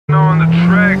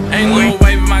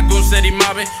steady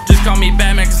mobbing. Just call me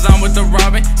Batman cause I'm with the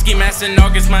Robin. Ski mask in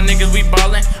August, my niggas we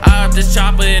ballin'. I up this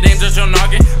chopper, it ain't just your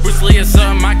noggin. Bruce Lee or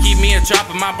something, I keep me a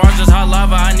chopper. My bars just hot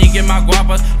lava, I need get my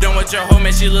guapa. Done with your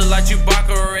homie, she look like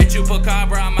Chewbacca or a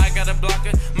Chupacabra. I might got a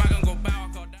blocker, might gonna go bow.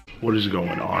 What is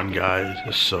going on,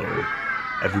 guys? So,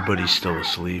 everybody's still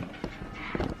asleep.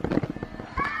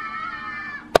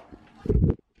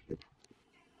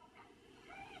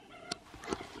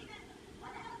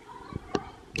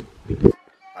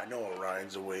 I know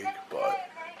Orion's awake, but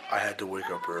I had to wake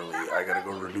up early. I gotta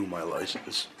go renew my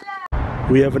license.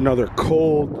 We have another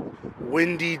cold,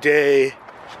 windy day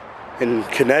in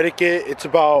Connecticut. It's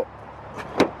about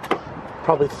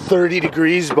probably 30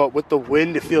 degrees, but with the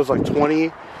wind, it feels like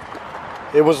 20.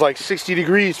 It was like 60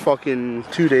 degrees fucking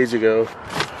 2 days ago.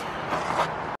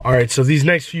 All right, so these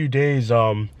next few days,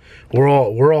 we're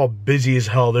all busy as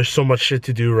hell. There's so much shit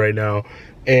to do right now,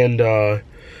 and I'm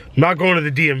not going to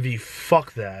the DMV.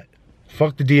 Fuck that.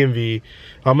 Fuck the DMV.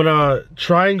 I'm gonna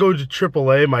try and go to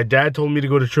AAA. My dad told me to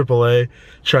go to AAA,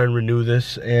 try and renew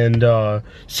this, and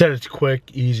said it's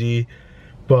quick, easy.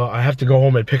 But I have to go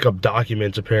home and pick up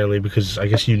documents apparently, because I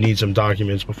guess you need some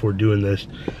documents before doing this.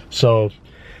 So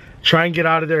try and get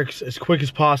out of there as quick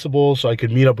as possible so I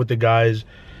could meet up with the guys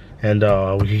and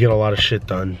we could get a lot of shit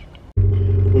done.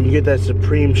 When you get that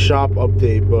Supreme shop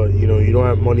update, but you know, you don't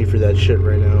have money for that shit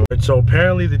right now. So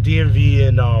apparently the DMV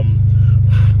and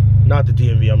not the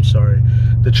DMV, I'm sorry.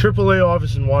 The AAA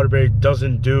office in Waterbury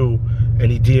doesn't do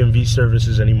any DMV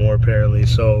services anymore apparently.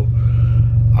 So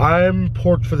I'm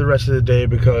porked for the rest of the day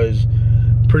because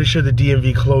I'm pretty sure the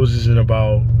DMV closes in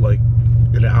about like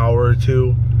an hour or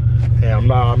two. Hey, I'm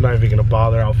not even gonna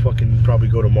bother. I'll fucking probably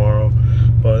go tomorrow,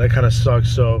 but that kind of sucks.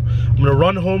 So I'm gonna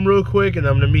run home real quick and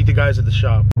I'm gonna meet the guys at the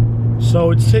shop.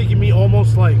 So it's taking me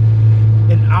almost like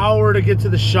an hour to get to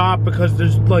the shop because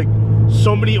there's like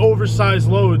so many oversized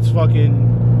loads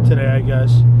fucking today, I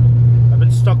guess. I've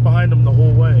been stuck behind them the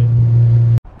whole way.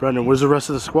 Brendan, where's the rest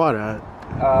of the squad at?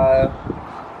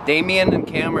 Damien and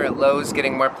Cam are at Lowe's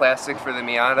getting more plastic for the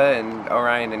Miata, and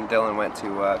Orion and Dylan went to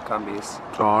Cumbies.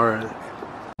 Alright.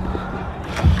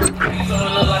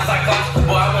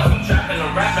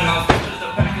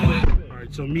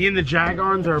 Alright, so me and the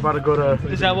Jagons are about to go to...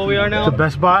 Is that what we are now? To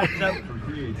Best Buy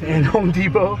and Home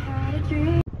Depot.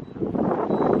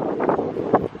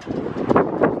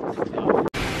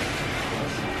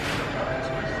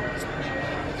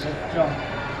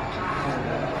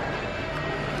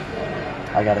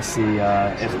 I gotta see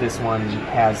if this one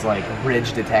has like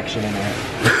ridge detection in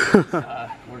it.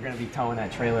 We're gonna be towing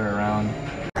that trailer around.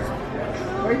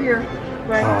 We're here.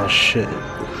 Right. Oh shit.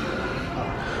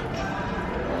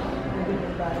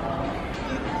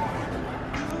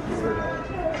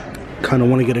 Kind of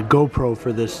want to get a GoPro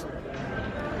for this.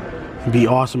 It'd be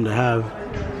awesome to have.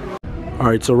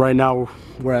 Alright, so right now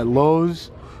we're at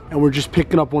Lowe's and we're just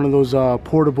picking up one of those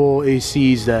portable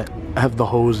ACs that have the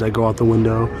hose that go out the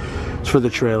window. It's for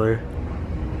the trailer.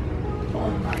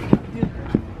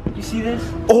 You see this?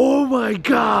 Oh my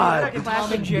god!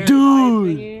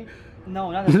 Dude!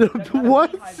 No, not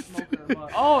what?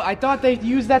 Oh, I thought they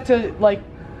used that to like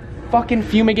fucking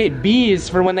fumigate bees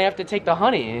for when they have to take the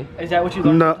honey. Is that what you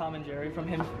learned from Tom and Jerry from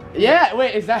him? Yeah,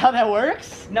 wait, is that how that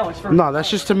works? No, it's for... No,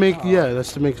 that's just to make, yeah,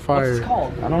 that's to make fire. What's it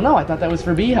called? I don't know, I thought that was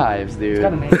for beehives, dude. It's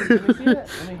got a name. Let me see it.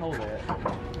 Let me hold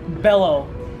it. Bellow.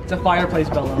 It's a fireplace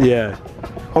bellow. Yeah.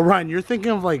 Oh, Ryan, you're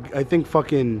thinking of like, I think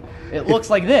fucking... It looks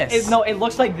like this. No, it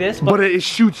looks like this, but it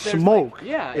shoots smoke. Like,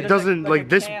 yeah. It doesn't, like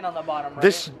this... Can on the bottom, right?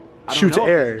 This shoots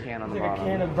air. It's like a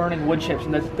can of burning wood chips,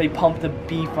 and they pump the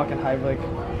bee fucking hive, like...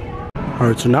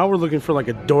 Alright, so now we're looking for like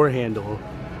a door handle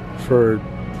for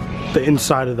the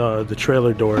inside of the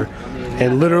trailer door.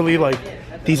 And literally like,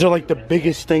 these are like the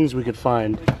biggest things we could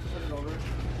find.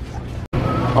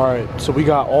 Alright, so we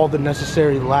got all the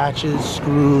necessary latches,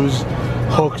 screws,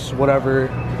 hooks, whatever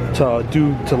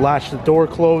to latch the door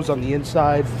closed on the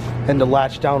inside and to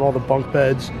latch down all the bunk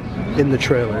beds in the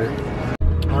trailer.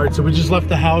 Alright, so we just left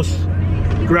the house,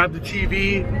 grabbed the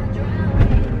TV,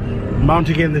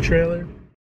 mounting it in the trailer.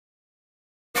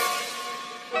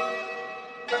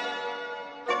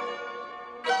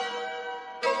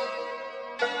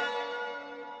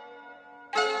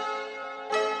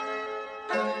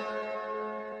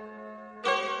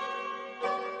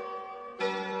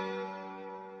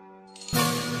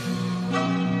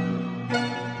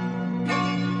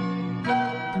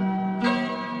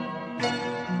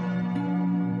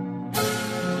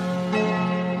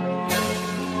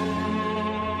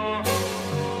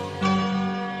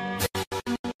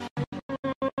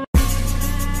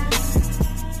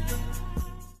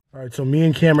 Alright, so me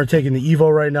and Cam are taking the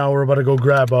Evo right now. We're about to go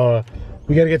grab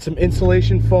We gotta get some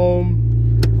insulation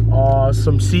foam,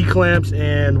 some C-clamps,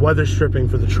 and weather stripping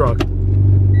for the truck.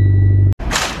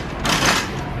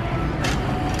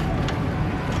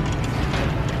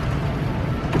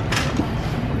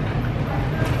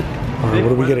 Alright,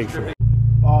 what are we getting for it?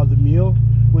 The meal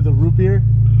with the root beer.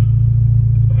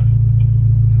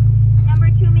 Number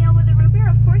 2 meal with a root beer.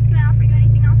 Of course, can I offer you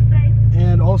anything else today?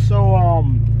 And also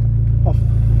a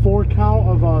 4 count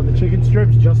of the chicken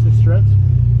strips, just the strips.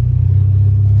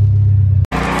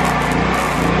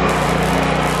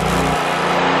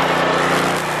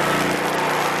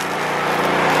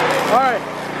 Alright,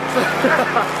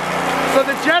 so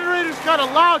the generator's kind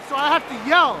of loud, so I have to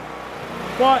yell.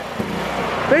 But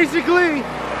basically,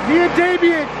 me and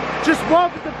Damien just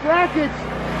welded the brackets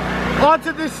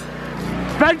onto this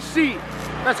bench seat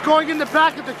that's going in the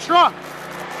back of the truck.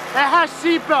 That has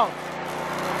seat belts.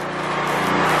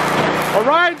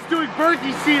 Orion's doing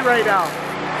Berkey's seat right now.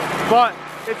 But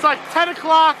it's like 10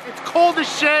 o'clock, it's cold as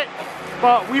shit,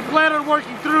 but we plan on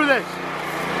working through this.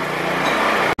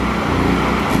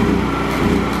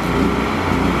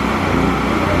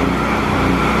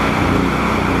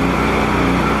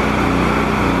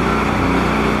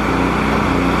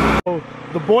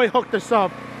 The boy hooked us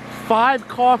up 5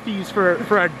 coffees for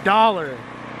 $1.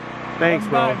 Thanks,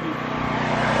 bro.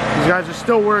 These guys are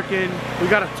still working. We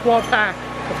got a 12-pack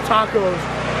of tacos.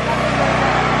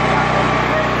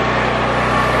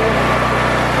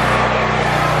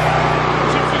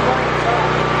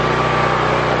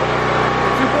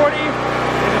 $240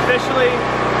 is officially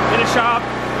in a shop.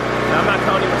 And I'm not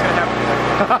telling you what's gonna happen.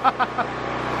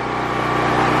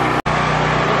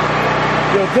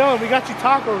 Yo, Dylan, we got you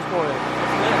tacos for it.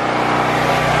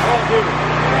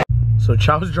 So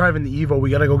Chow's driving the Evo. We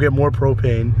gotta go get more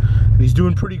propane. And he's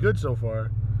doing pretty good so far.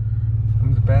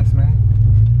 I'm the best, man.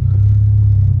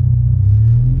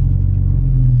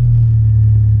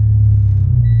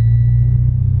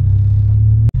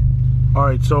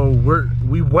 Alright, so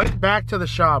we went back to the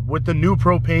shop with the new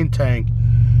propane tank,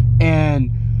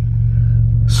 and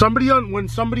when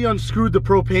somebody unscrewed the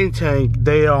propane tank,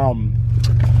 they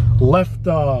left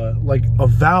like a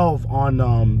valve on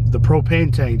the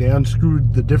propane tank. They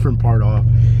unscrewed the different part off.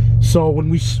 So when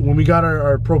we got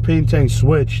our propane tank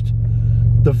switched,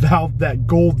 the valve, that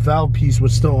gold valve piece,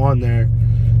 was still on there,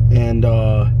 and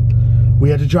we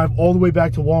had to drive all the way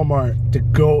back to Walmart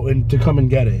to come and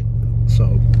get it.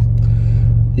 So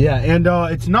yeah, and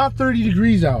it's not 30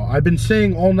 degrees out. I've been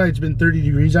saying all night it's been 30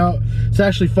 degrees out. It's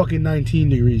actually fucking 19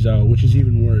 degrees out, which is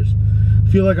even worse. I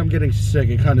feel like I'm getting sick.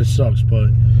 It kind of sucks, but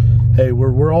hey,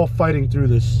 we're all fighting through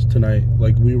this tonight.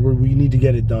 Like we need to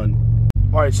get it done.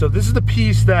 All right, so this is the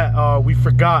piece that we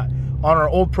forgot on our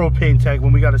old propane tank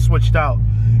when we got it switched out,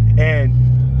 and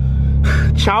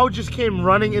Chow just came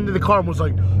running into the car and was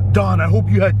like, "Don, I hope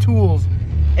you had tools."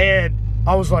 And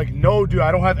I was like, "No, dude,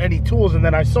 I don't have any tools." And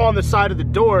then I saw on the side of the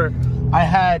door, I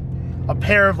had a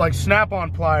pair of like Snap-on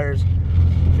pliers.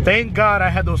 Thank God I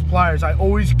had those pliers. I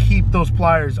always keep those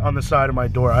pliers on the side of my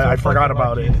door. I forgot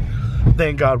about it.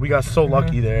 Thank God, we got so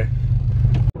lucky there.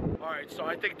 All right, so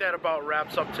I think that about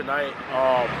wraps up tonight.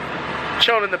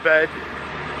 Chilling in the bed.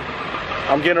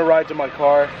 I'm getting a ride to my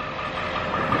car.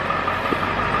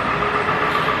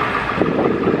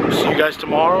 See you guys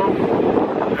tomorrow.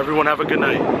 Everyone have a good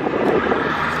night.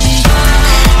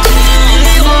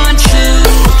 Only want you.